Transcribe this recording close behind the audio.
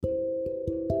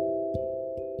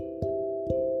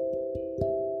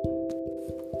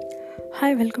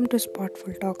Hi, welcome to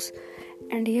Spotful Talks.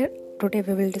 And here today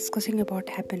we will discussing about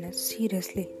happiness.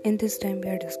 Seriously, in this time we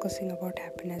are discussing about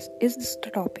happiness. Is this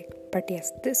the topic? But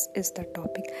yes, this is the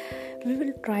topic. We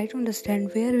will try to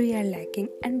understand where we are lacking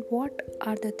and what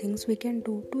are the things we can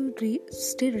do to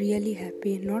stay really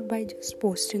happy, not by just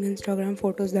posting Instagram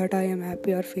photos that I am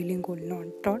happy or feeling good.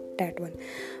 No, not that one.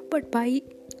 But by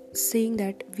saying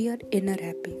that we are inner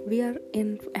happy, we are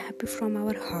in happy from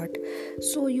our heart.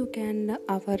 So you can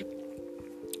our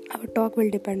talk will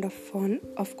depend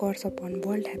of course upon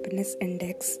World Happiness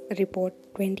Index report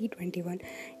 2021,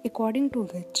 according to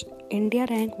which India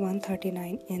ranked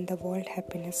 139 in the World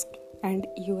Happiness and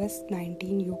US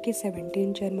 19, UK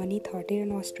 17, Germany 13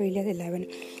 and Australia 11.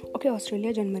 Okay,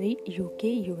 Australia, Germany, UK,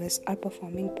 US are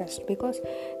performing best because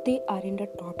they are in the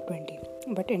top 20.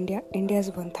 But India is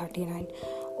 139.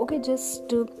 Okay, just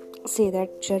to say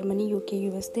that Germany, UK,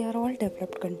 US, they are all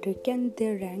developed country. Can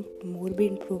their rank more be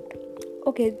improved?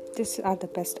 Okay, these are the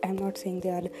best. I'm not saying they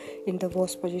are in the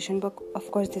worst position, but of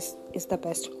course this is the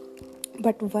best.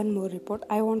 But one more report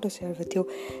I want to share with you,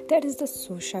 that is the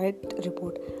suicide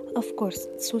report. Of course,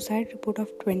 suicide report of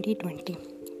 2020,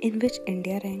 in which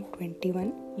India ranked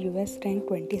 21, US ranked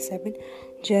 27,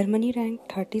 Germany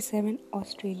ranked 37,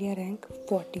 Australia ranked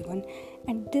 41,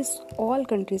 and this all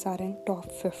countries are in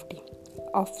top 50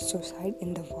 of suicide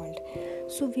in the world.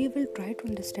 So we will try to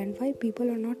understand why people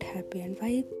are not happy and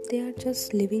why they are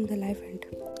just living the life and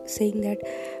saying that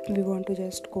we want to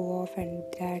just go off and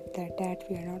that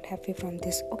we are not happy from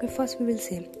this. Okay, first we will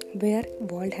say where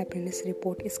World Happiness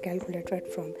Report is calculated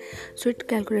from. So it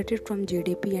calculated from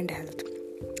GDP and health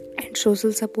and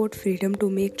social support, freedom to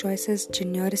make choices,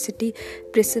 generosity,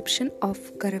 perception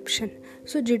of corruption.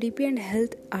 So GDP and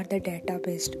health are the data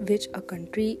based which a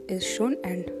country is shown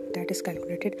and that is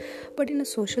calculated. But in a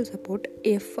social support,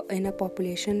 if in a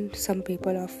population some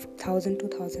people of 1000 to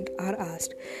 1000 are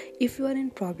asked, if you are in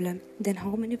problem, then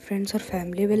how many friends or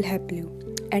family will help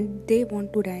you, and they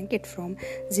want to rank it from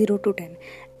 0 to 10.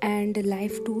 And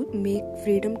life to make,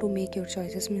 freedom to make your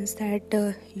choices means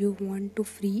that you want to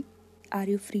free, are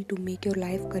you free to make your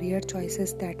life career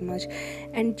choices that much.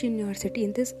 And generosity,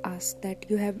 in this asks that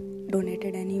you have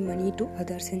donated any money to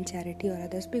others in charity or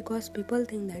others, because people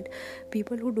think that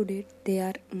people who donate, they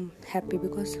are happy,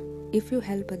 because if you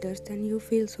help others then you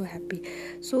feel so happy.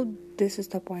 So this is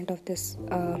the point of this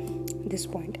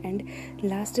point. And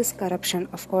last is corruption.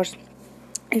 Of course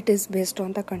it is based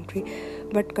on the country,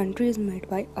 but country is made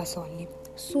by us only.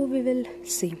 So we will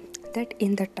see that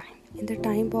in the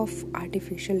time of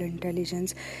artificial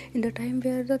intelligence, in the time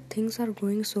where the things are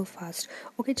growing so fast,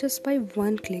 okay, just by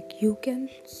one click you can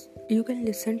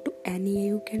listen to any,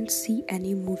 you can see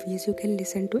any movies, you can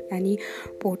listen to any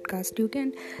podcast, you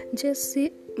can just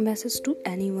say message to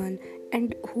anyone,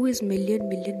 and who is million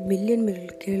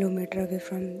kilometer away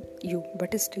from you,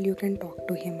 but still you can talk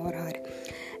to him or her.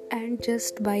 And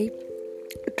just by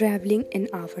traveling in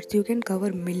hours you can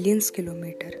cover millions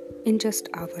kilometer in just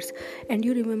hours. And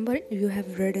you remember, you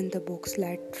have read in the books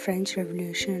like French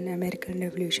Revolution, American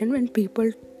Revolution, when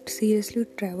people seriously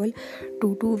travel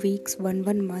 2 weeks,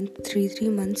 1 month, 3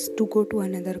 months to go to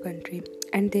another country,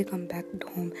 and they come back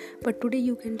home. But today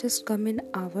you can just come in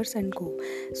hours and go.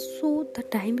 So the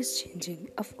time is changing.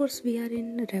 Of course we are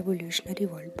in a revolutionary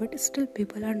world, but still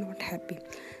people are not happy.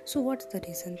 So what's the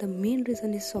reason? The main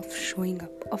reason is of showing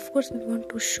up. Of course we want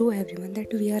to show everyone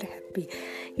that we are happy.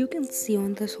 You can see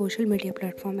on the social media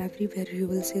platform, everywhere you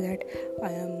will see that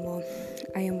I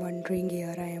am wandering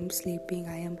here, I am sleeping,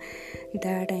 I am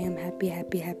that, I am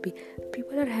happy.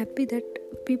 People are happy,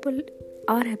 that people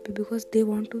are happy because they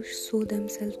want to show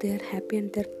themselves they are happy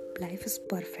and their life is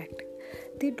perfect.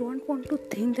 They don't want to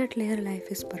think that their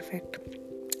life is perfect,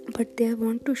 but they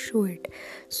want to show it.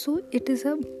 So it is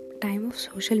a time of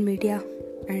social media.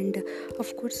 And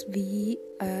of course we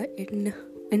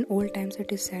in old times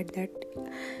it is said that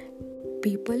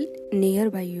people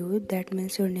nearby you, that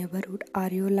means your neighborhood, are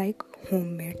you like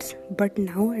homemates. But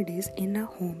nowadays in a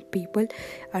home people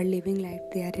are living like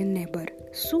they are a neighbor.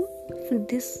 So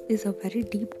this is a very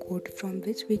deep quote from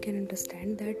which we can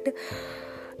understand that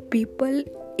people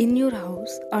in your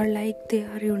house are like they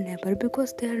are your neighbor,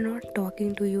 because they are not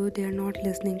talking to you, they are not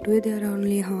listening to you, they are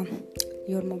only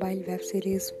your mobile, web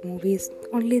series, movies,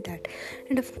 only that.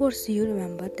 And of course you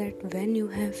remember that when you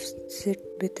have sit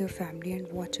with your family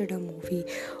and watched a movie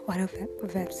or a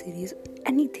web series,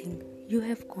 anything, you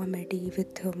have comedy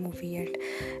with a movie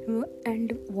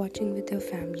and watching with your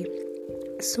family.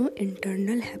 So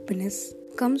internal happiness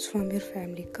comes from your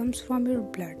family, comes from your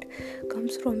blood,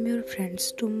 comes from your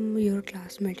friends, to your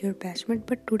classmate, your batchmate.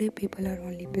 But today people are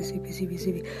only busy, busy,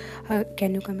 busy.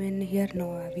 Can you come in here?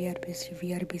 No, we are busy,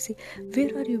 we are busy.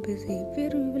 Where are you busy?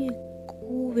 Where you will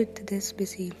go with this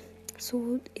busy?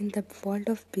 So in the world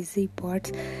of busy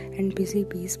bots and busy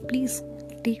bees, please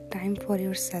take time for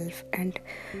yourself and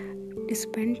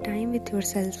spend time with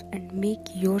yourself and make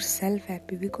yourself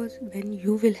happy, because when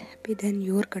you will happy, then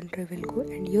your country will go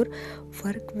and your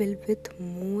work will with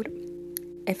more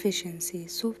efficiency.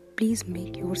 So please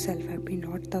make yourself happy,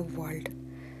 not the world.